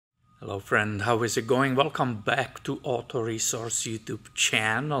Hello friend, how is it going? Welcome back to Auto Resource YouTube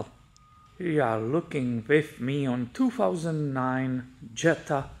channel. Here you are looking with me on 2009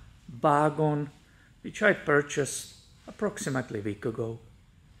 Jetta wagon, which I purchased approximately a week ago.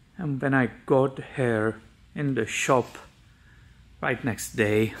 And when I got here in the shop right next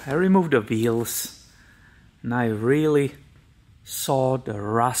day, I removed the wheels and I really saw the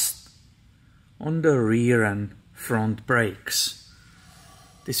rust on the rear and front brakes.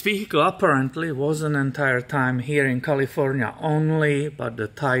 This vehicle apparently was an entire time here in California only, but the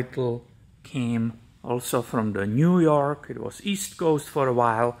title came also from the New York. It was East Coast for a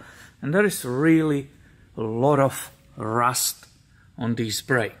while, and there is really a lot of rust on these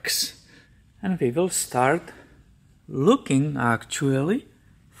brakes. And we will start looking actually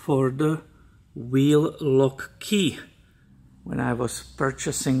for the wheel lock key. When I was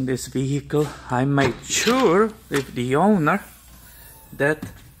purchasing this vehicle, I made sure with the owner that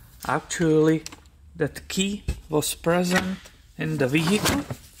actually that key was present in the vehicle,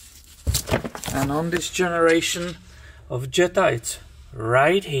 and on this generation of Jetta it's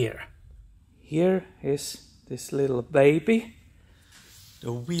right here. Here is this little baby,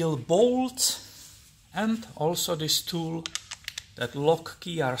 the wheel bolts, and also this tool. That lock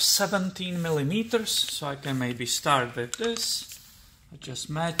key are 17 millimeters, so I can maybe start with this. I just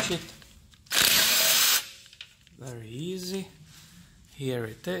match it, very easy. Here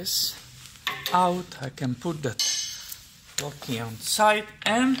it is, out. I can put that lock key on side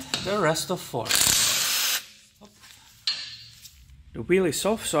and the rest of force. The wheel is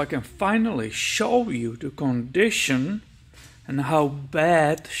off, so I can finally show you the condition and how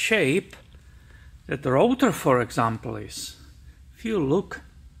bad shape that the rotor, for example, is. If you look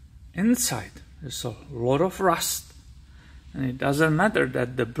inside, there's a lot of rust, and it doesn't matter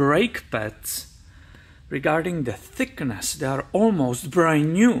that the brake pads, regarding the thickness, they are almost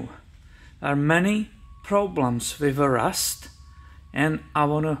brand new. There are many problems with the rust, and I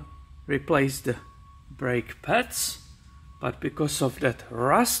want to replace the brake pads, but because of that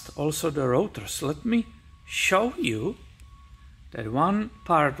rust, also the rotors. Let me show you that one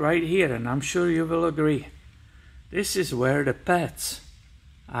part right here, and I'm sure you will agree. This is where the pads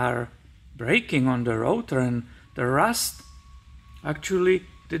are breaking on the rotor, and the rust actually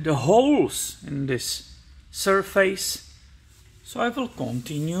did the holes in this surface. So I will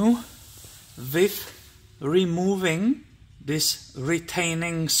continue with removing this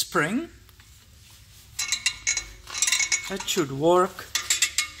retaining spring. That should work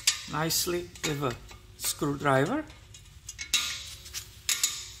nicely with a screwdriver.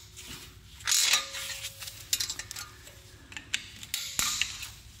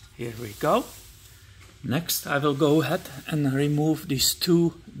 Here we go. Next I will go ahead and remove these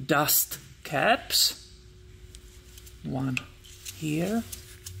two dust caps. One here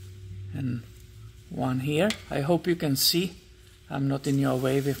and one here. I hope you can see I'm not in your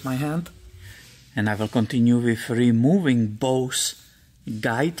way with my hand. And I will continue with removing both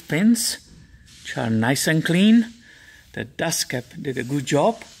guide pins, which are nice and clean. The dust cap did a good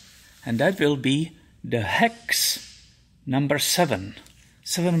job, and that will be the hex number 7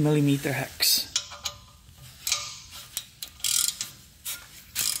 millimeter hex.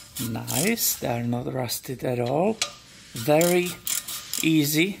 Nice, they are not rusted at all. Very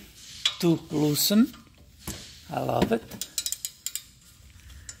easy to loosen. I love it.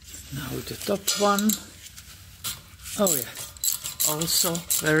 Now the top one. Oh yeah, also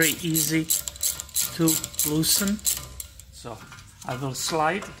very easy to loosen. So I will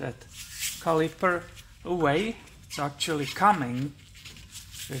slide that caliper away. It's actually coming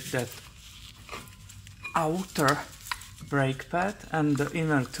with that outer brake pad and the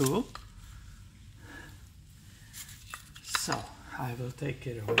inner tool. So I will take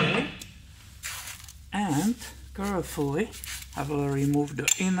it away and carefully I will remove the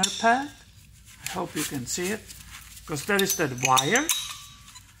inner pad. I hope you can see it, because there is that wire.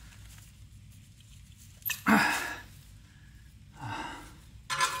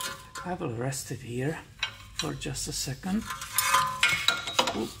 I will rest it here for just a second.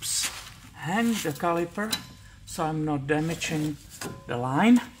 Oops. Hang the caliper so I'm not damaging the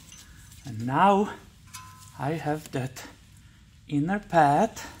line. And now I have that inner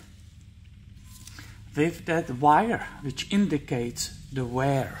pad with that wire which indicates the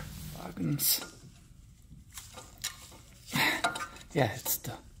wear. Yeah, it's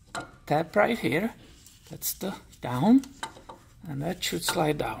the tab right here. That's the down, and that should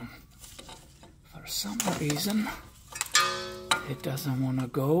slide down. For some reason it doesn't want to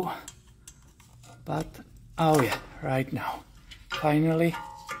go, but oh yeah, right now finally.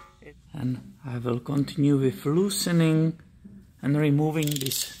 And I will continue with loosening and removing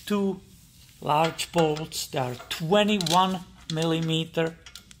these two large bolts. They are 21mm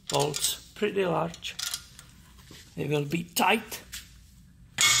bolts, pretty large. They will be tight.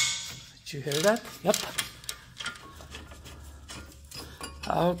 Did you hear that? Yep.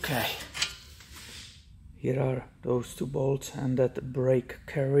 Okay. Here are those two bolts and that brake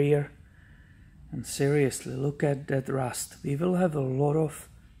carrier. And seriously, look at that rust. We will have a lot of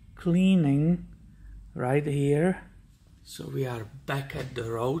cleaning right here. So we are back at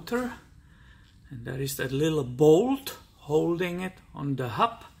the rotor. And there is that little bolt holding it on the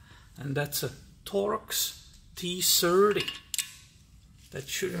hub. And that's a Torx T30. That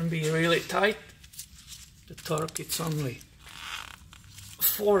shouldn't be really tight. The torque, it's only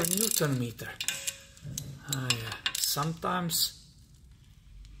 4 Newton meter. Yeah. Sometimes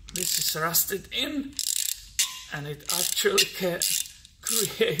this is rusted in and it actually can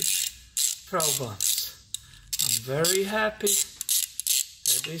create problems. I'm very happy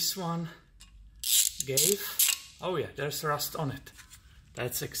that this one gave. Oh yeah, there's rust on it.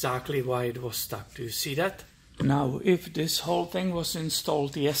 That's exactly why it was stuck. Do you see that? Now, if this whole thing was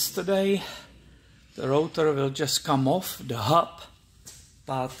installed yesterday, the rotor will just come off the hub.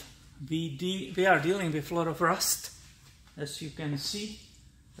 But we are dealing with a lot of rust, as you can see,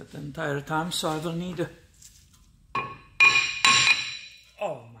 that entire time. So I will need a...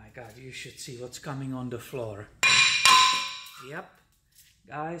 Oh my God, you should see what's coming on the floor. Yep,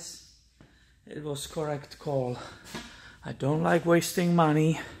 guys, it was correct call. I don't like wasting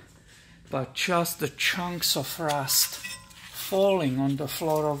money, but just the chunks of rust falling on the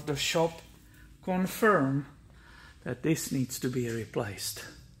floor of the shop confirm that this needs to be replaced.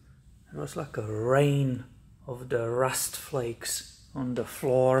 It was like a rain of the rust flakes on the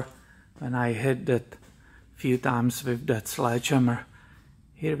floor when I hit that few times with that sledgehammer.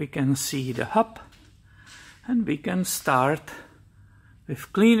 Here we can see the hub, and we can start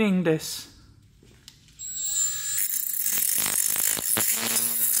with cleaning this.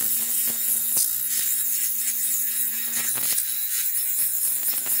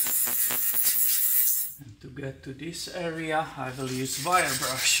 And to get to this area, I will use wire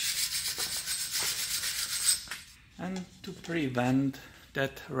brush. And to prevent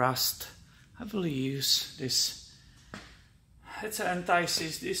that rust, I will use this. It's an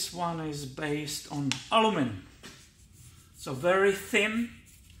anti-seize. This one is based on aluminum. So very thin.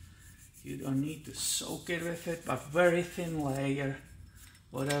 You don't need to soak it with it, but very thin layer.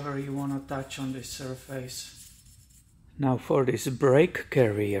 Whatever you want to touch on this surface. Now for this brake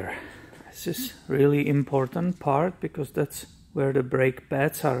carrier. This is really important part because that's where the brake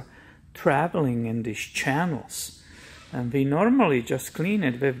pads are traveling in these channels. And we normally just clean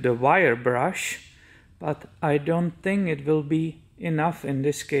it with the wire brush, but I don't think it will be enough in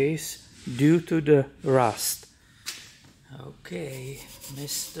this case due to the rust. Okay,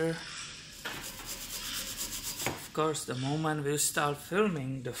 mister. Of course, the moment we start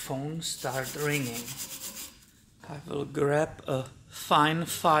filming, the phone starts ringing. I will grab a fine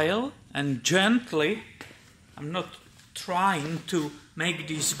file and gently, I'm not trying to make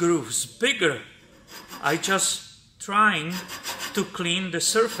these grooves bigger, I just trying to clean the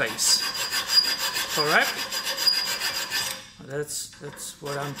surface. Correct? That's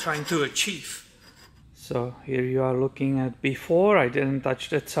what I'm trying to achieve. So here you are looking at before. I didn't touch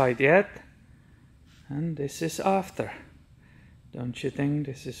that side yet. And this is after. Don't you think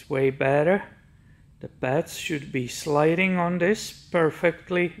this is way better? The pads should be sliding on this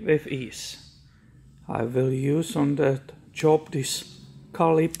perfectly with ease. I will use on that job this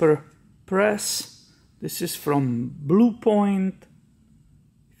caliper press. This is from Blue Point.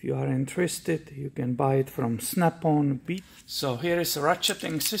 If you are interested, you can buy it from Snap-on. So here is a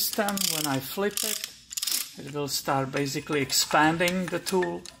ratcheting system. When I flip it, it will start basically expanding the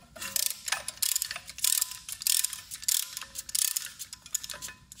tool.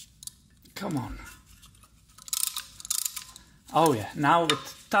 Come on. Oh yeah, now it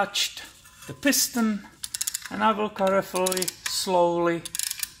touched the piston, and I will carefully, slowly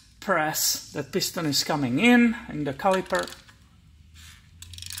press. The piston is coming in the caliper,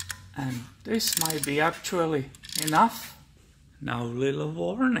 and this might be actually enough. Now, little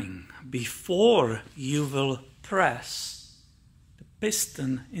warning: before you will press the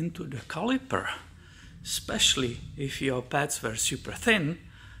piston into the caliper, especially if your pads were super thin,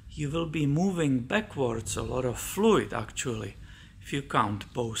 you will be moving backwards a lot of fluid actually, if you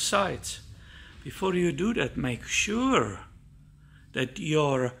count both sides. Before you do that, make sure that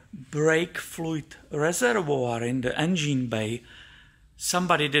your brake fluid reservoir in the engine bay,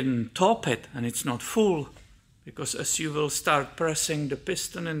 somebody didn't top it and it's not full, because as you will start pressing the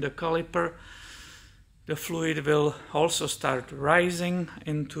piston in the caliper, the fluid will also start rising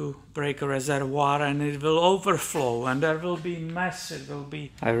into brake reservoir and it will overflow and there will be mess. It will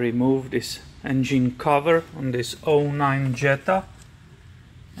be... I removed this engine cover on this 09 Jetta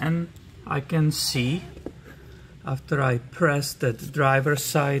and I can see after I press that driver's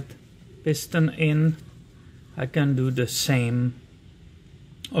side piston in, I can do the same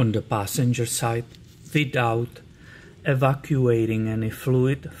on the passenger side without evacuating any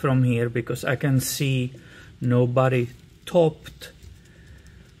fluid from here, because I can see nobody topped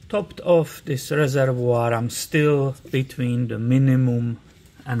off this reservoir. I'm still between the minimum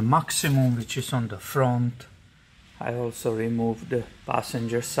and maximum, which is on the front. I also removed the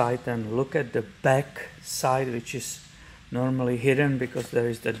passenger side and look at the back side, which is normally hidden because there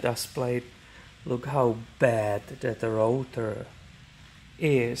is the dust plate. Look how bad that rotor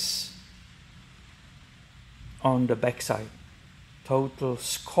is on the backside. Total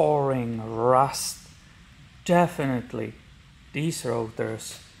scoring, rust. Definitely these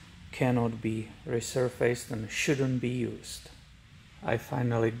rotors cannot be resurfaced and shouldn't be used. I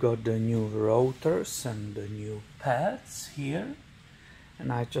finally got the new rotors and the new pads here,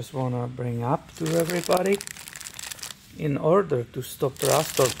 and I just want to bring up to everybody, in order to stop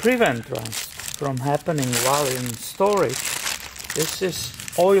rust or prevent rust from happening while in storage, this is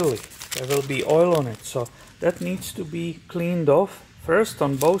oily. There will be oil on it, so that needs to be cleaned off first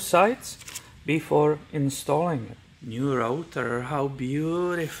on both sides before installing it. New rotor, how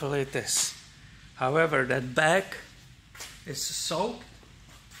beautiful it is. However, that back is soaked,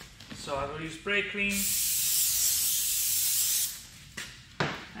 so I will use brake clean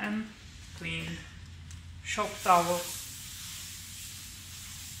and clean shock towel.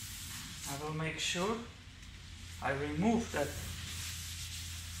 I will make sure I remove that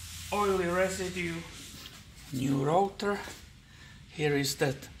oily residue. New rotor. Here is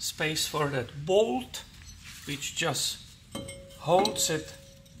that space for that bolt, which just holds it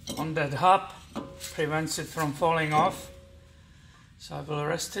on that hub, prevents it from falling off. So I will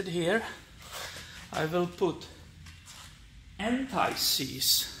rest it here. I will put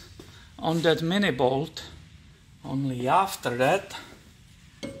anti-seize on that mini bolt. Only after that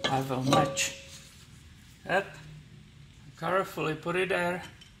I will match that. Carefully put it there.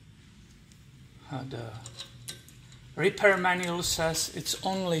 The repair manual says it's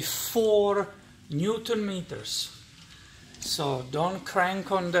only 4 Newton meters. So don't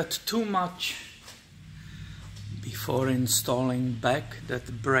crank on that too much before installing back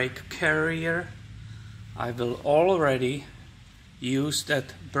that brake carrier. I will already use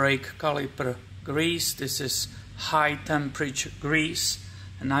that brake caliper grease. This is high temperature grease,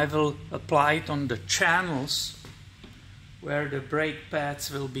 and I will apply it on the channels where the brake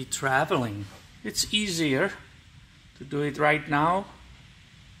pads will be traveling. It's easier to do it right now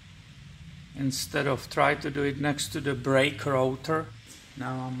instead of try to do it next to the brake rotor.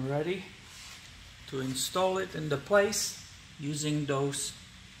 Now I'm ready to install it in the place using those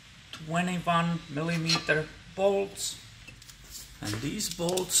 21mm bolts. And these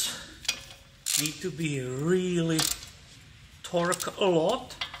bolts need to be really torque a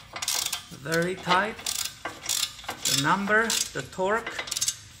lot, very tight. The number, the torque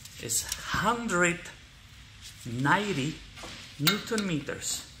is 190 Newton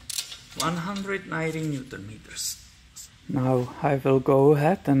meters. 190 Newton meters. Now I will go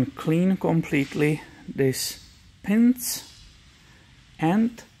ahead and clean completely these pins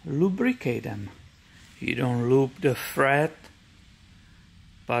and lubricate them. You don't lube the thread,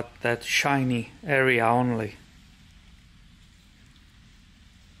 but that shiny area only.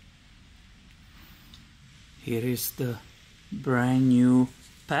 Here is the brand new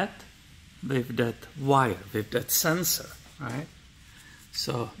pad with that wire, with that sensor, right?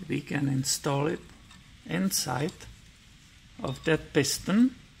 So we can install it inside of that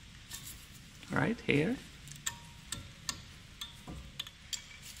piston right here.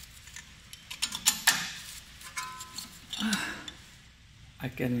 I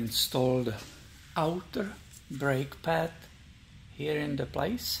can install the outer brake pad here in the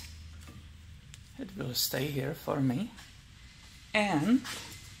place. It will stay here for me. And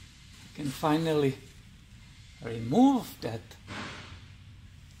I can finally remove that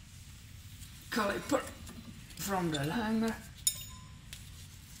caliper from the hanger,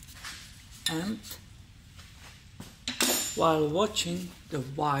 and while watching the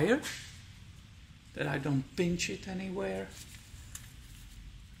wire, that I don't pinch it anywhere,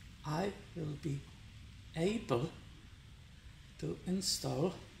 I will be able to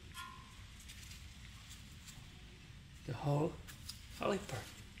install the whole caliper.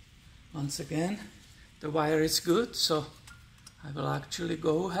 Once again, the wire is good, so I will actually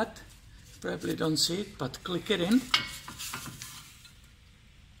go ahead, Probably don't see it, but click it in.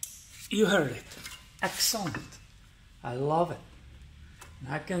 You heard it. Excellent. I love it.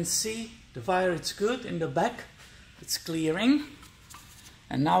 And I can see the wire, it's good in the back. It's clearing.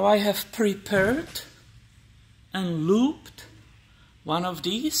 And now I have prepared and looped one of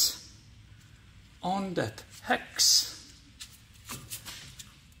these on that hex.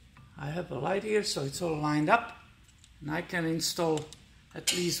 I have a light here, so it's all lined up. And I can install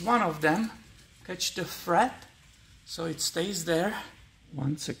at least one of them, catch the thread, so it stays there.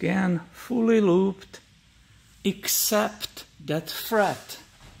 Once again, fully looped, except that thread.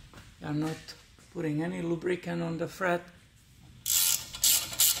 I'm not putting any lubricant on the thread.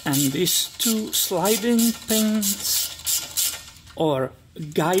 And these two sliding pins, or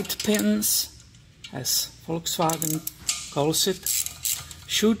guide pins, as Volkswagen calls it,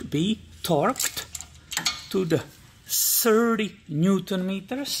 should be torqued to the 30 Newton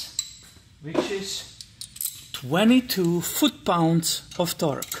meters, which is 22 foot-pounds of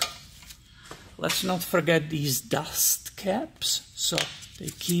torque. Let's not forget these dust caps, so they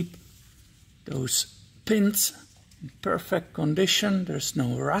keep those pins in perfect condition, there's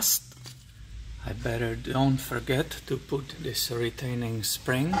no rust. I better don't forget to put this retaining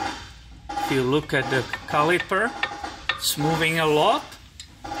spring. If you look at the caliper, it's moving a lot,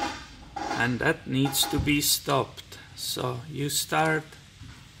 and that needs to be stopped. So you start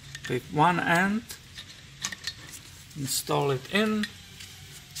with one end, install it in,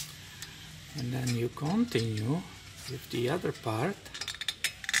 and then you continue with the other part.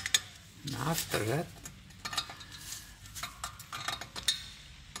 And after that,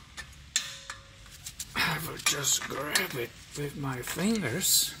 I will just grab it with my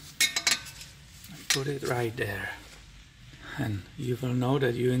fingers and put it right there. And you will know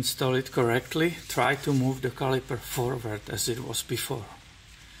that you install it correctly. Try to move the caliper forward as it was before.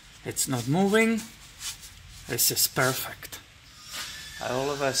 It's not moving. This is perfect. I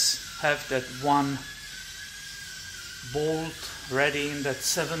always have that one bolt ready in that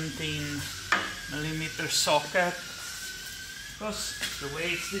 17mm socket, because the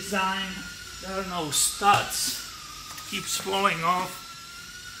way it's designed, there are no studs. Keeps falling off.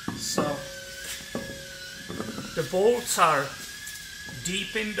 So the bolts are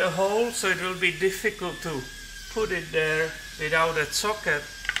deep in the hole, so it will be difficult to put it there without that socket.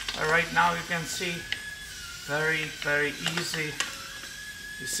 Right now you can see very, very easy.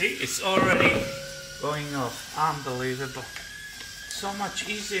 You see, it's already going off. Unbelievable. So much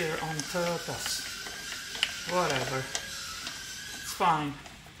easier on Toyotas. Whatever. It's fine.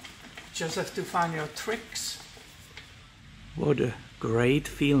 Just have to find your tricks. What a great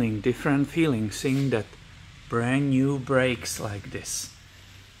feeling, different feeling, seeing that brand new brakes like this.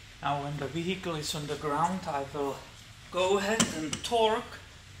 Now when the vehicle is on the ground, I will go ahead and torque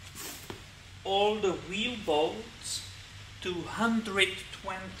all the wheel bolts to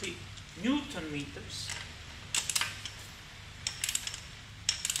 120 Newton meters.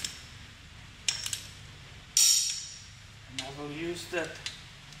 And I will use that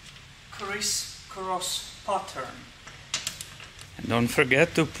crisscross pattern. And don't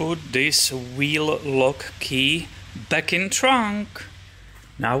forget to put this wheel lock key back in trunk.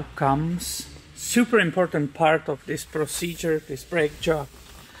 Now comes super important part of this procedure, this brake job.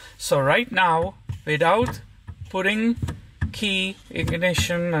 So right now, without putting key,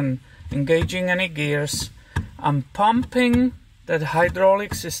 ignition and engaging any gears, I'm pumping that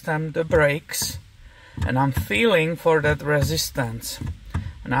hydraulic system, the brakes, and I'm feeling for that resistance.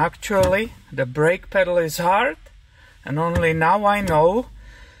 And actually the brake pedal is hard, and only now I know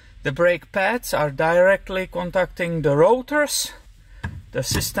the brake pads are directly contacting the rotors. The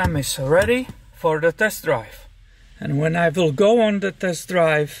system is ready for the test drive. And when I will go on the test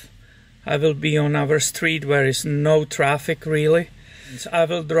drive, I will be on our street where is no traffic really. So I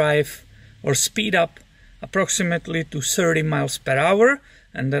will drive or speed up approximately to 30 miles per hour,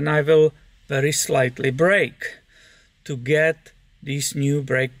 and then I will very slightly brake to get these new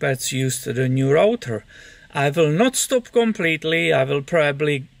brake pads used to the new rotor. I will not stop completely. I will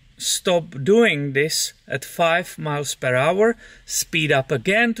probably stop doing this at 5 miles per hour, speed up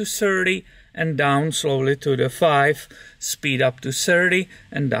again to 30 and down slowly to the 5, speed up to 30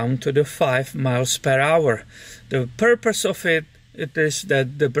 and down to the 5 miles per hour. The purpose of it is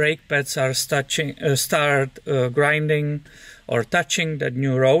that the brake pads are grinding or touching that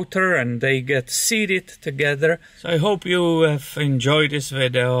new rotor, and they get seated together. So I hope you have enjoyed this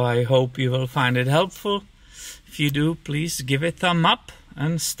video. I hope you will find it helpful. If you do, please give it a thumb up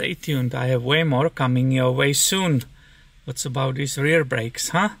and stay tuned. I have way more coming your way soon. What's about these rear brakes,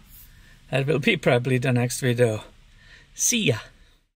 huh? That will be probably the next video. See ya!